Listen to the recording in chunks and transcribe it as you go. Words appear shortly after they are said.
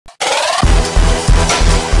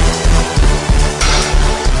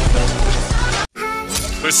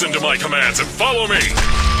Listen to my commands and follow me.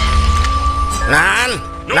 นาน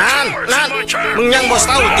มึงยังบ่เศ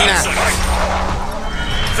ร้าตีนะ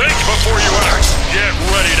Think before you act. Get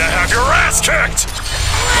ready to have your ass kicked.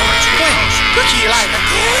 เฮ้ยก็ขี่ไล่กัน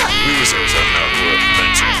Losers are not worth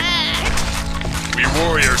mentioning. We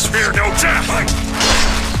warriors fear no death.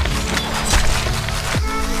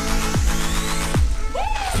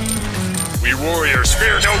 We warriors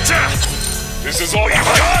fear no death. This is all you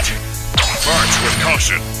got. March with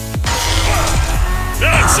caution.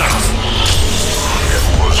 Nonsense.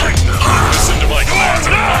 Listen to my commands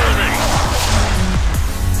and follow me.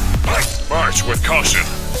 March with caution.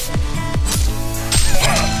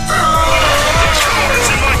 Cowards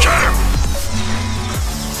in my camp.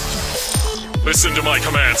 Listen to my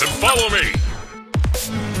commands and follow me.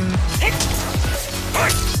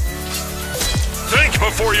 Think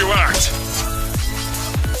before you act.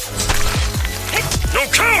 No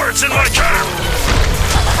cowards in my camp.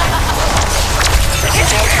 This is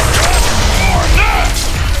all you've got, or not.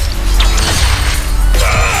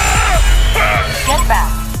 Get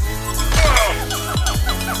back.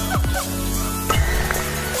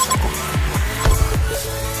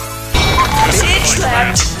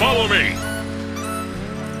 Follow me.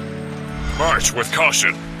 March with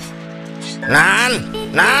caution. นาน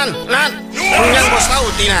มึงยังบ่เศร้า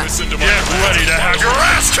ตีนะ Get ready to have your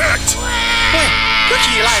ass kicked. เฮ้ยก็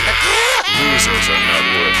ขี่ไล่กัน Losers are not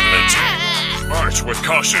worth mentioning. March with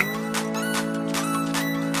caution.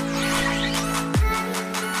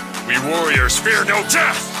 We warriors fear no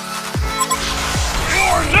death.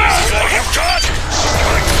 You're not all you've got.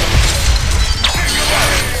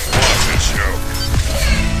 What a joke.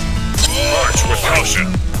 March with caution.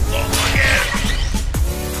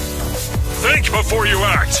 Think before you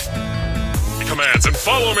act. Commands and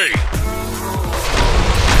follow me.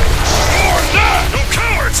 You're not. No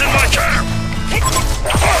cowards in my camp.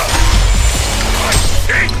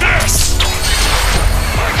 Eat this.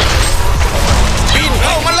 ปีนเ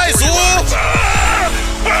ข้ามาไล่สู้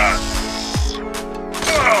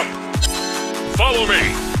Follow me.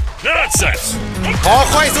 Nonsense. ขอ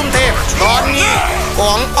ค่อยซุ่มเทพตอนนี้ข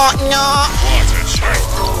องอ่อนเนาะ What a joke.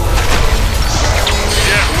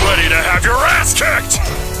 Get ready to have your ass kicked.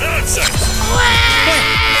 Nonsense. เฮ้ย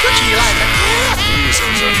ก็ขี่ไล่กัน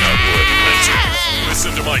Losers are not worth mentioning.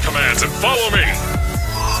 Listen to my commands and follow me.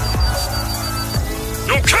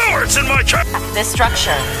 No cowards in my camp. This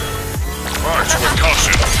structure. March with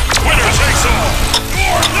caution. Winner takes all.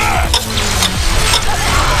 Or not.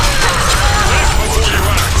 Think before you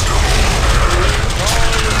act.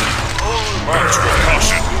 March with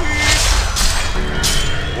caution.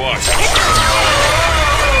 What?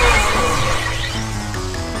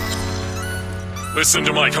 Listen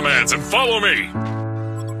to my commands and follow me.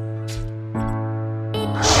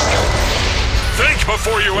 Think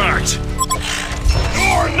before you act.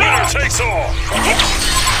 Or not. Winner takes all.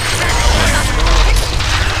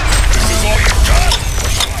 This is all you've got.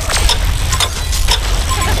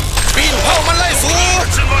 ปีนเข้ามาไล่สู้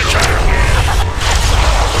It's in my camp.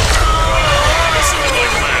 Listen to my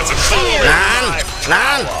commands and follow me. นา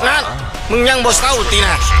นมึงยังบ่เศร้าตีน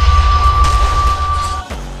ะ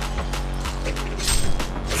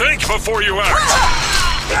Think before you act.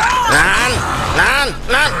 นาน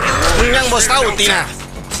มึงยังบ่เศร้าตีนะ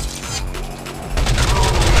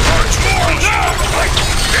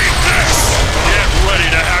Eat this. Get ready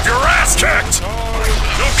to have your ass kicked.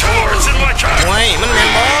 No cowards in my camp. โอ้ยมันแม่น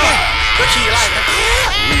บ่ก็ขี่ไล่กันโ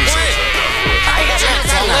อ้ยตายกันแล้ว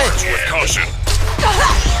สองเลย With caution.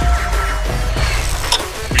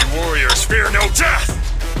 We warriors fear no death.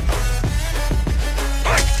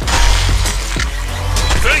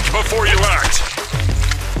 Think before you act.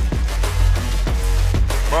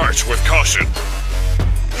 March with caution.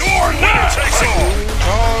 You're not. Takes all.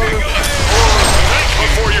 Think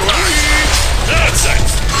before you act.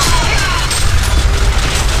 Nonsense.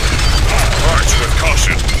 March with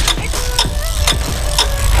caution.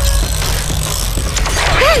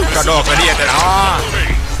 กระดอกกระเดียดแต่อ๋อ Follow me.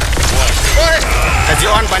 เฮ้ยแต่จี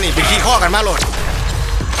ออนปานี่ไปขี้ข้อกันมาโหลด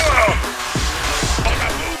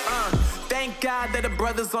Thank God that the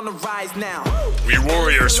brothers on the rise now. We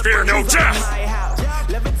warriors fear no death.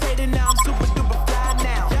 Levitating now, I'm super duper fly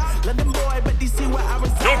now. London boy, but they see where I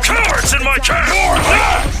reside. No cowards in my camp.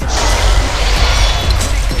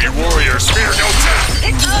 We warriors fear no death.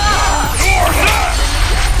 You're not.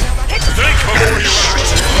 Think before you act.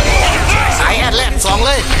 สายแอดแลนด์สองเ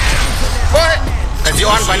ลยเฮ้ยแต่จี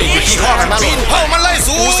ออนปานี่ไปขี้ข้อกันมาโหลดเข้ามาไล่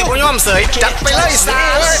สู้สิบ่ยอมเสยจัดไปเลยสา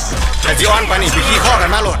เลยแต่จีออนปานี่ไปขี้ข้อกั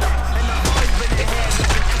นมาโหลด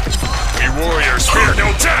We warriors fear no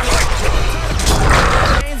death.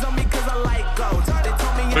 Hands on me 'cause I like gold. They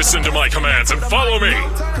told me Listen to my commands and follow me.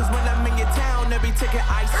 Cause when I'm in your town, every ticket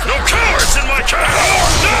I sell. No cowards in my camp.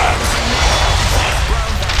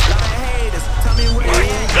 Haters, tell me where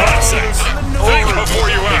you at. Nonsense. Think before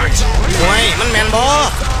you act. โอ้ยมันแมนบอ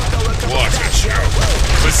Watch it, show.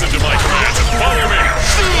 Listen to my commands and follow me.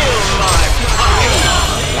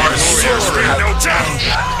 Our warriors fear no death.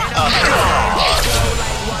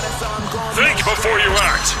 Think before you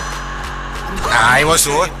act. ตายวะ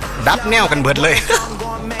สัวดับแนวกันเบิดเลย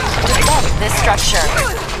Bomb this structure.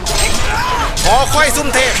 พอค่อยซุ่ม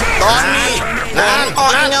เทพตอนนี้นานอ่อ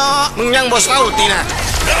นเนาะมึงยังบ่เศร้าตีนะ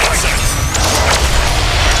Nonsense.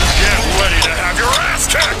 Get ready to have your ass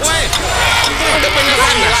kicked. เว้ยจะเป็นยังไง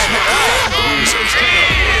เนี่ย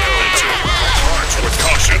March with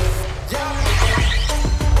caution.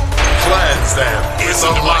 Cleanse them in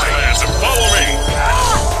Listen the to my light. commands and follow me.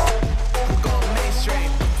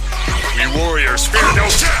 We warriors fear no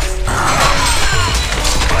death.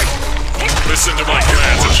 Listen to my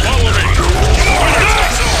commands and follow me.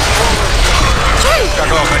 กระ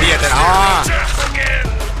โดดกระเดียดแต่อ๋อ Death again.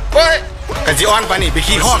 เฮ้ยกันสิออนไปนี่ไป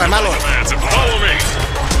ขี้ข้อกันมาโหลด Commands and follow me.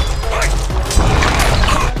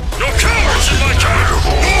 No cowards in my camp.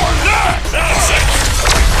 Nonsense.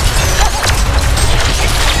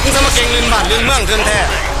 มึงจะมาเก่งเล่นบ้านเล่นเมืองเกินแท้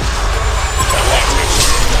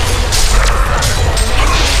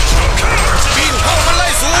ปีนเข้ามันเล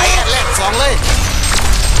ยสูงไอ้แรกสองเลย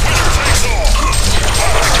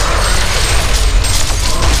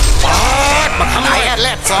ป๊าดบักทำไอ้แร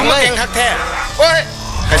กสองเลยเก่งคักแท้เฮ้ย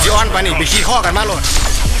กันสิออนไปนี่ไปขี้ข้อกันมาโหลด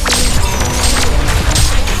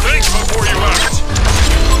Think before you act.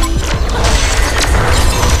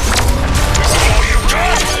 This is all you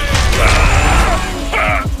got.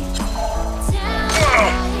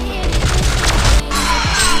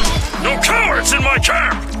 No cowards in my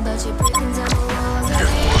camp.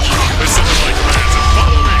 Listen to my commands and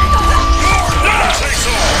follow me. None takes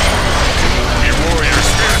all. We warriors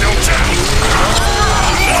fear no death.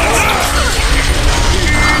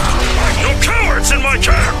 No cowards in my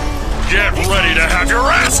camp. Get ready to have your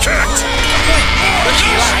ass kicked. ก็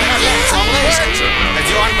ขี้ไล่แรกสองเลยกัน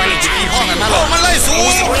สิออนไปนี่ไปขี้ข้อกันมาโหลดมันเลยสูง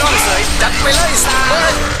สิบ่ยอมเสยจัดไปเลยสา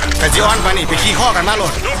กันสิออนไปนี่ไปขี้ข้อกันมาโหล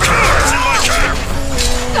ด No cowards in my camp.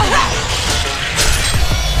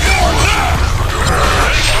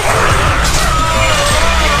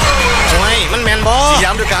 โอ้ยมันแมนบอสย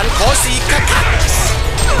ามด้วยกันขอสีคัก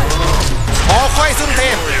พอค่อยซุ่มเท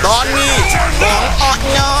พตอนนี้ของออด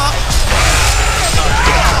เนาะ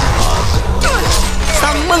ซ้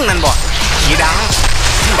ำมึงนั่นบ่ขี่ดัง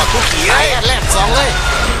บักกูขี่ไอ้แรกสองเลย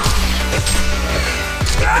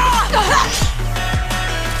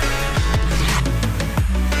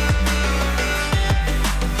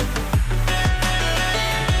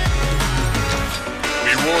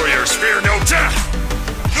We warriors fear no death.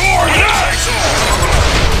 Nor dies.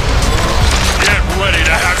 Get ready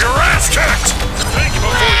to have your ass kicked. Think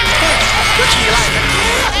before you act. ก็ขี่ไล่กัน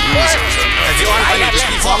แต่สิออนไปนี่ไป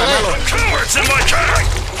ขี่ข้อกันมาโหลด Cowards in my camp.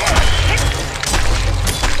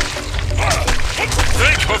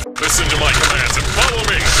 Think listen to my commands and follow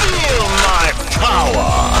me. Feel my power.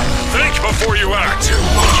 Think before you act.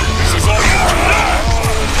 This is all you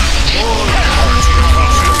got.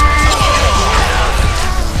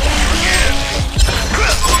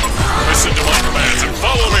 Listen to my commands and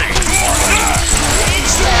follow me.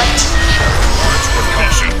 March with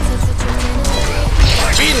caution.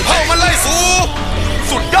 ปีนเข้ามันเลยสู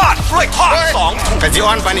สุดยอดด้วยข้อสอง กันสิอ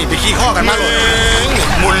อนไปนี่ไปขี่ข้อกันมาโหลด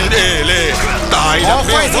มุนเอเล่ตายแล้ว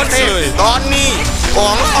ค่อยซุ่มเทพตอนนี้ขอ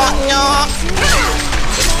งออดเนาะ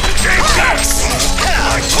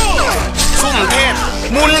ซุ่มเทพ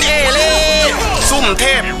มุนเอเล่ซุ่มเท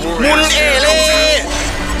พมุนเอเล่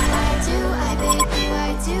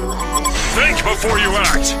Think before you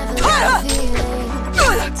act.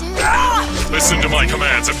 Listen to my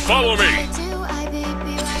commands and follow me.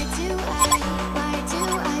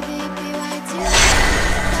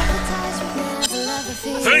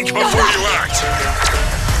 Think before you act.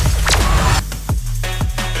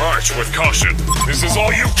 March with caution. This is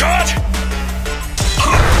all you got?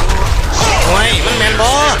 โอ้ยมันแมนบ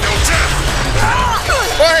อ No death.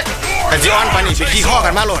 เฮ้ยกันสิออนไปนี่ไปขี่ข้อกั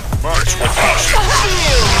นมาโหลด March with caution.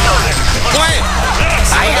 เฮ้ย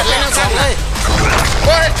ตายกันแล้วสองเลยเ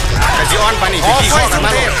ฮ้ยกันสิออนไปนี่ไปขี่ข้อกันม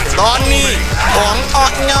าโหลดตอนนี้ของออ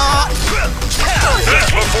ดเนาะ Think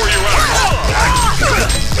before you act.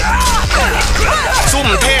 ซุ่ม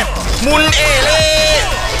เทพมุนเอเล่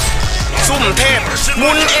ซุ่มเทพ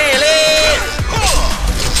มุนเอเล่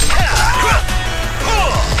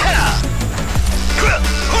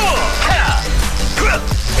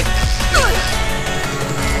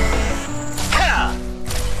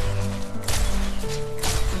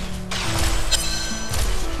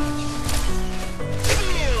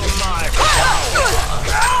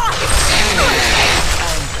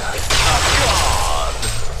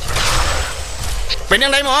เป็นยั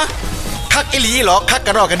งไงหมอคักอีหลีหรอคักก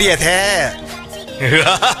ระรอกกระเดียแท้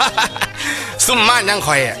ซุ่มม่านยังค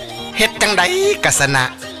อยเฮ็ดจังใดกะสนะ